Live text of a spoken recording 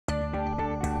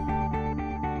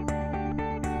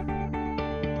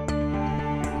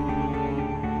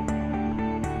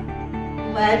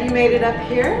Glad you made it up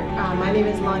here. My name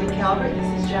is Lani Calvert.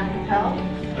 This is Jack Appel.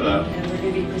 Hello. And we're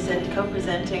going to be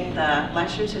co-presenting the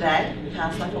lecture today,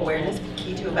 Past Life Awareness,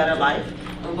 Key to a Better Life.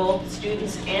 We're both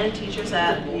students and teachers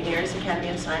at the Unarius Academy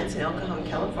of Science in El Cajon,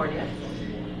 California.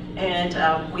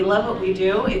 And we love what we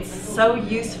do. It's so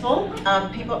useful.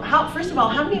 First of all,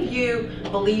 how many of you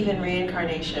believe in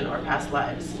reincarnation or past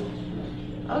lives?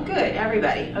 Oh, good,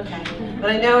 everybody. Okay. But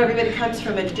I know everybody comes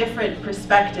from a different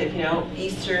perspective, you know,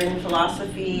 Eastern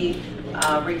philosophy,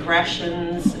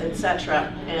 regressions,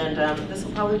 etc. And this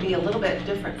will probably be a little bit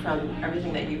different from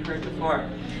everything that you've heard before.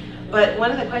 But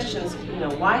one of the questions, you know,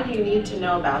 why do you need to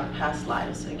know about past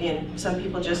lives? Again, some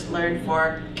people just learn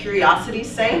for curiosity's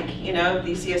sake. You know,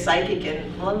 you see a psychic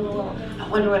and, I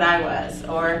wonder what I was.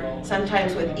 Or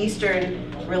sometimes with Eastern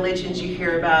religions, you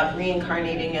hear about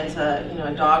reincarnating as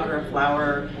a dog or a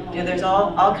flower. You know, there's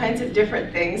all kinds of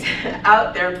different things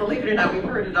out there. Believe it or not, we've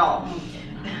heard it all.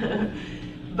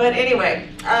 But anyway.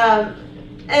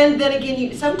 And then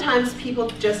again, sometimes people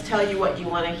just tell you what you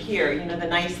want to hear, you know, the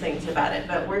nice things about it.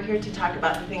 But we're here to talk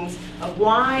about the things of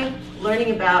why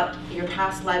learning about your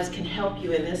past lives can help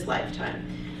you in this lifetime.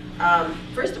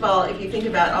 First of all, if you think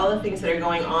about all the things that are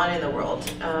going on in the world,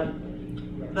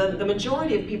 the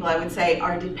majority of people, I would say,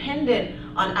 are dependent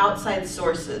on outside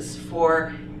sources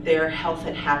for their health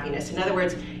and happiness. In other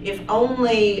words, if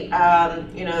only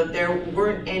there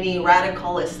weren't any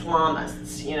radical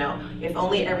Islamists, you know, if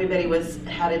only everybody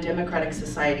had a democratic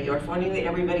society, or if only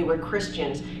everybody were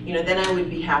Christians, you know, then I would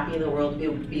be happy and the world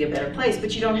would be a better place.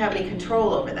 But you don't have any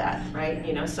control over that, right?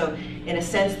 You know, so in a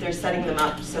sense, they're setting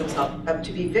themselves up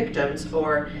to be victims,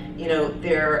 or you know,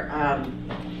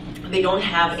 they don't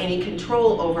have any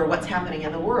control over what's happening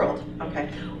in the world.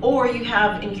 Okay, or you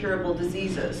have incurable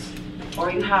diseases. Or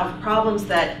you have problems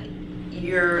that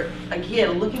you're,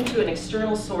 again, looking to an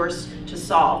external source to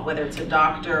solve, whether it's a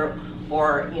doctor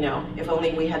or, you know, if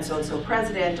only we had so-and-so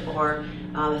president, or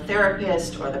the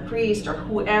therapist or the priest or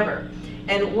whoever.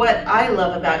 And what I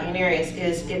love about Unarius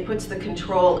is it puts the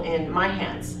control in my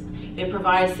hands. It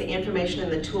provides the information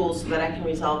and the tools so that I can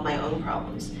resolve my own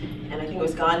problems. And I think it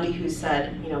was Gandhi who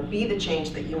said, you know, be the change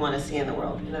that you want to see in the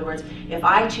world. In other words, if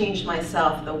I change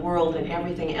myself, the world and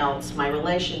everything else, my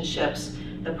relationships,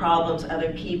 the problems,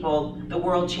 other people, the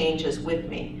world changes with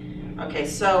me. Okay,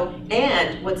 so,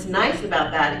 and what's nice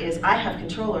about that is I have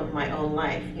control over my own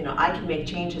life. You know, I can make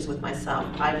changes with myself.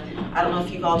 I don't know if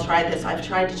you've all tried this. I've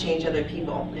tried to change other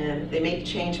people, and they make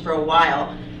change for a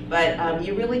while, but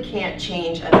you really can't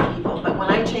change other people. But when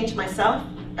I change myself,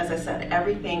 as I said,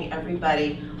 everything,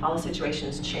 everybody, all the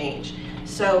situations change.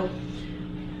 So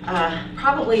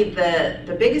probably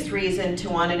the biggest reason to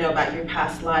want to know about your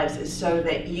past lives is so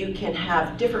that you can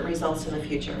have different results in the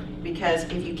future. Because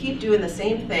if you keep doing the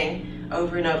same thing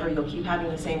over and over, you'll keep having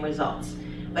the same results.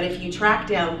 But if you track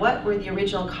down what were the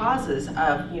original causes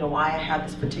of, you know, why I had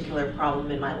this particular problem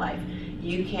in my life,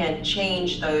 you can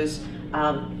change those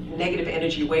negative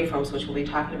energy waveforms, which we'll be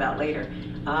talking about later,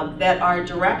 that are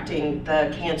directing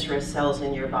the cancerous cells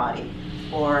in your body,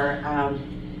 or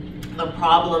the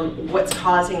problem, what's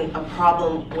causing a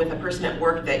problem with a person at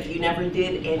work that you never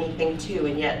did anything to,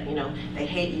 and yet, you know, they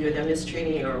hate you or they're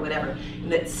mistreating you or whatever,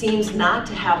 that seems not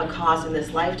to have a cause in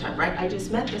this lifetime, right? I just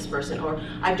met this person, or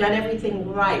I've done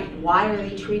everything right. Why are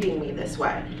they treating me this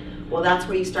way? Well, that's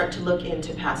where you start to look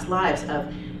into past lives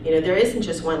of, you know, there isn't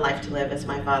just one life to live, as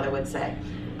my father would say.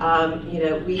 You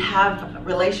know, we have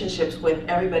relationships with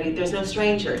everybody. There's no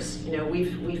strangers. You know,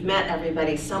 we've met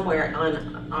everybody somewhere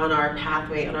on our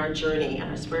pathway, on our journey, on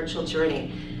our spiritual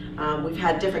journey. We've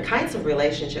had different kinds of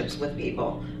relationships with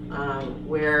people,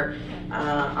 where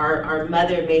our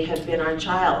mother may have been our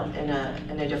child in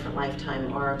a different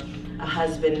lifetime, or a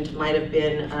husband might have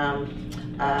been,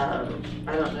 I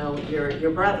don't know, your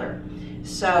brother.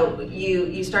 So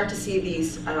you start to see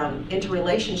these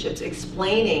interrelationships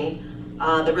explaining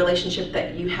the relationship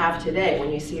that you have today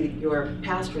when you see your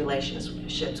past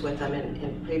relationships with them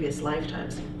in previous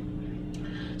lifetimes.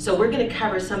 So we're going to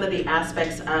cover some of the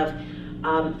aspects of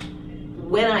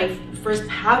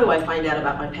how do I find out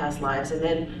about my past lives, and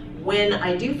then when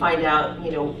I do find out,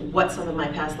 you know, what some of my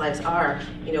past lives are,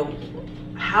 you know,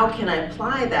 how can I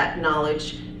apply that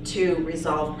knowledge to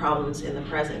resolve problems in the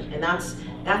present. And that's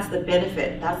the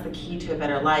benefit, that's the key to a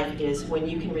better life, is when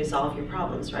you can resolve your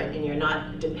problems, right? And you're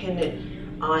not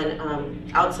dependent on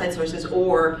outside sources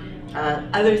or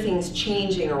other things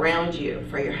changing around you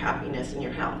for your happiness and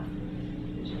your health.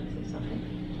 Did you want to say something?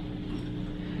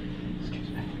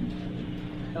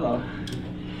 Hello.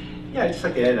 Yeah, I'd just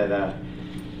like to add that,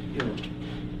 you know,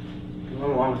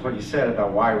 going along with what you said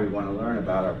about why we want to learn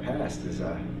about our past is,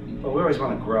 well, we always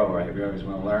want to grow, right? We always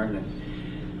want to learn,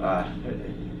 and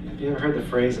Have you ever heard the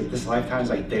phrase that this lifetime is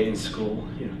like day in school?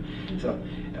 You know, so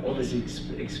all these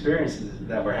experiences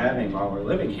that we're having while we're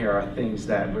living here are things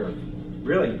that we're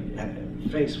really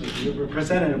faced with. We're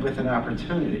presented with an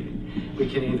opportunity. We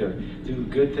can either do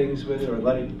good things with it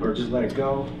or just let it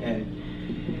go. And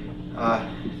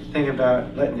the thing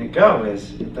about letting it go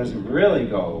is it doesn't really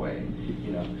go away.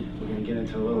 You know, we're going to get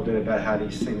into a little bit about how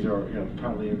these things are. You know,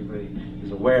 probably everybody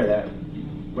is aware that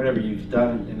whatever you've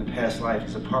done in the past life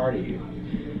is a part of you.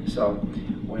 So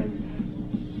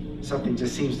when something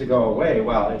just seems to go away,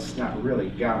 well, it's not really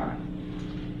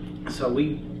gone. So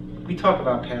we talk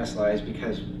about past lives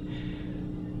because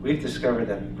we've discovered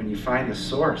that when you find the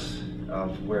source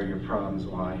of where your problems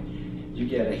lie, you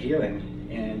get a healing,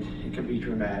 and it can be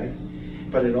dramatic,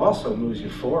 but it also moves you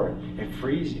forward. It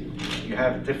frees you. You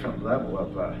have a different level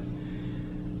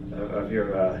of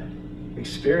your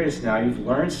experience now. You've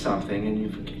learned something, and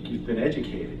you've been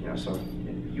educated. You know, so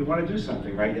you want to do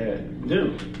something right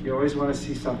new. You always want to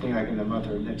see something like in a month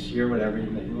or next year, whatever.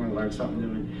 You want to learn something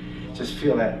new and just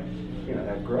feel that, you know,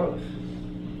 that growth.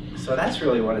 So that's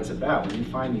really what it's about. When you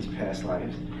find these past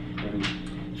lives and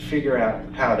figure out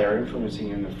how they're influencing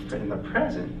you in the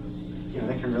present, you know,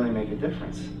 they can really make a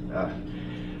difference.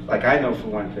 Like I know for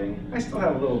one thing, I still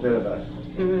have a little bit of a,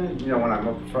 you know, when I'm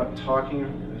up front talking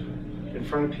in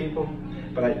front of people,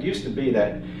 but it used to be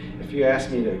that if you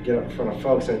asked me to get up in front of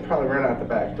folks, I'd probably run out the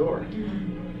back door,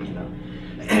 you know.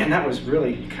 And that was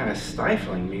really kind of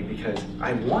stifling me because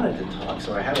I wanted to talk,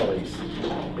 so I had all these,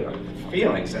 you know,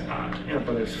 feelings that, you know,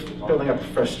 but it was building up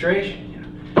frustration,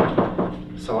 you know.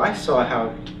 So I saw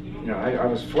how, you know, I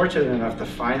was fortunate enough to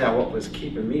find out what was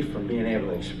keeping me from being able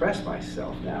to express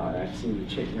myself now, and I've seen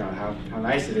the you know, how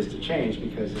nice it is to change,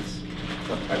 because it's,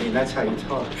 I mean, that's how you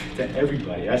talk to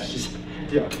everybody. That's just,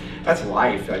 you know, that's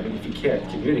life. I mean, if you can't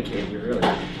communicate, you're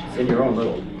really in your own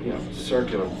little, you know,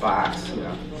 circular box, you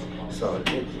know. So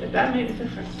that made a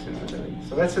difference, you know. Really.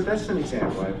 So that's an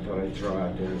example I thought I'd throw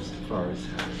out there as far as,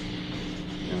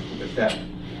 you know, with that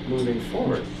moving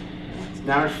forward.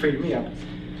 Now it freed me up.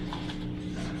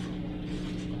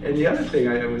 And the other thing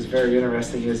that was very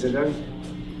interesting is that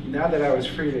now that I was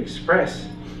free to express,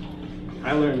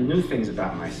 I learned new things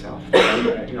about myself.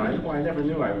 You know, I never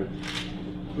knew I would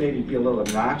maybe be a little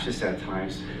obnoxious at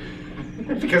times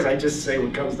because I just say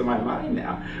what comes to my mind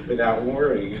now without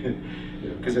worrying.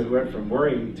 Because it went from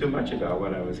worrying too much about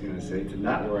what I was going to say to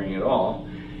not worrying at all.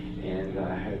 And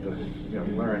I had to, you know,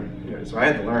 learn. You know, so I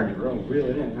had to learn to reel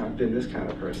it in. I've been this kind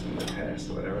of person in the past,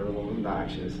 or whatever, a little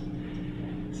obnoxious.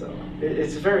 So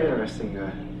it's a very interesting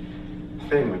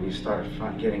thing when you start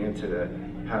getting into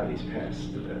how these pasts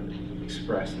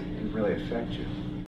express and really affect you.